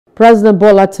President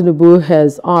Bola Tinubu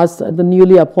has asked the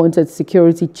newly appointed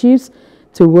security chiefs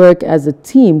to work as a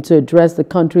team to address the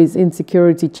country's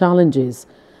insecurity challenges.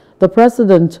 The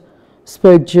president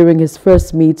spoke during his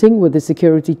first meeting with the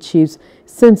security chiefs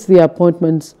since the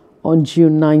appointments on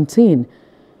June 19.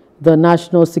 The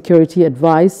National Security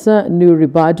Advisor, Nuri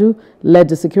Badu, led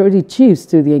the security chiefs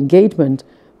to the engagement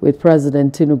with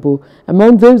President Tinubu.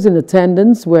 Among those in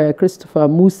attendance were Christopher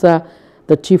Musa,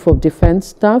 the Chief of Defense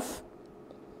Staff,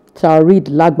 Taurid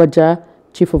Lagbaja,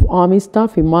 Chief of Army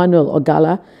Staff, Emmanuel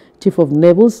Ogala, Chief of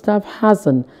Naval Staff,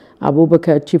 Hassan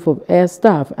Abubakar, Chief of Air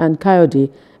Staff, and Kayode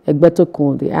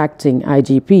Egbetokun, the acting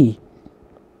IGP.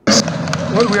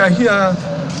 Well, we are here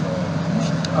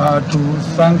to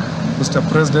thank Mr.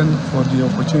 President for the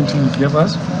opportunity he gave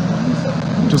us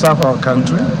to serve our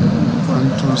country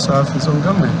and to serve his own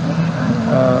government.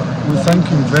 We thank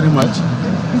him very much.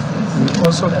 We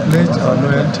also pledge our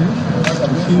loyalty to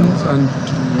him and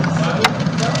to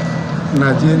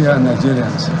Nigeria and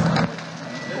Nigerians.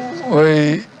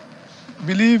 We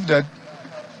believe that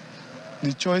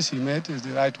the choice he made is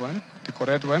the right one, the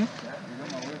correct one.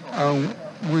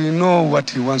 We know what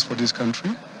he wants for this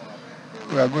country.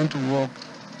 We are going to work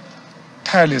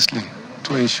tirelessly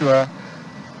to ensure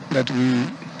that we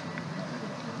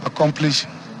accomplish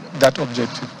that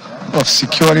objective of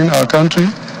securing our country,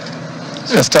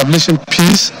 establishing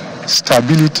peace,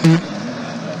 stability,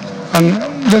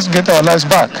 and let's get our lives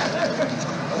back.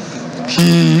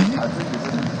 He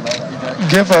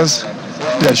gave us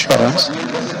the assurance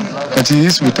that he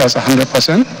is with us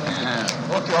 100%.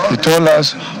 He told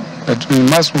us that we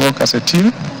must work as a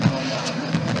team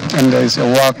and there is a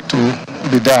work to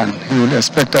be done. He will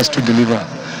expect us to deliver.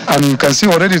 And you can see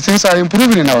already things are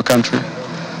improving in our country.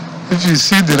 If you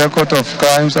see the record of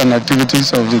crimes and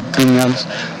activities of the criminals,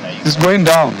 it's going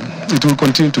down. It will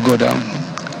continue to go down.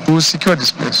 We will secure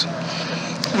this place.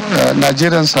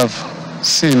 Nigerians have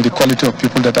seen the quality of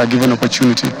people that are given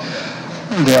opportunity.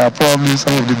 They are probably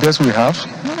some of the best we have,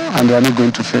 and they are not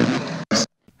going to fail.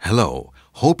 Hello.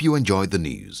 Hope you enjoyed the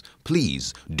news.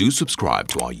 Please do subscribe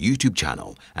to our YouTube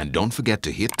channel and don't forget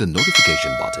to hit the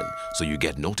notification button so you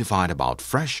get notified about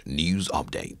fresh news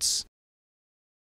updates.